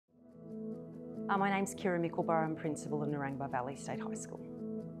My name's Kyrra Mickelborough. I'm Principal of Narangba Valley State High School.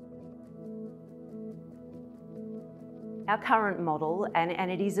 Our current model,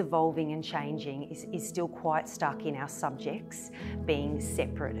 and it is evolving and changing, is still quite stuck in our subjects being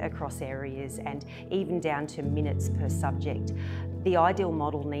separate across areas and even down to minutes per subject. The ideal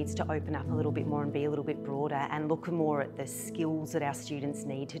model needs to open up a little bit more and be a little bit broader and look more at the skills that our students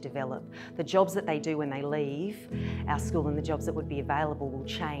need to develop. The jobs that they do when they leave our school and the jobs that would be available will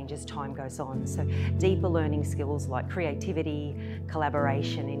change as time goes on. So deeper learning skills like creativity,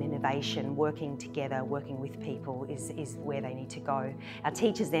 collaboration and innovation, working together, working with people is where they need to go. Our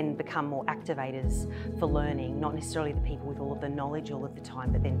teachers then become more activators for learning, not necessarily the people with all of the knowledge all of the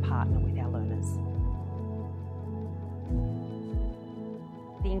time, but then partner with our learners.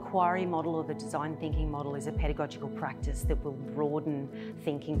 The inquiry model or the design thinking model is a pedagogical practice that will broaden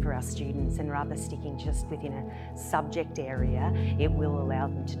thinking for our students, and rather sticking just within a subject area, it will allow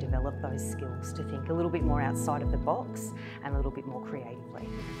them to develop those skills to think a little bit more outside of the box and a little bit more creatively.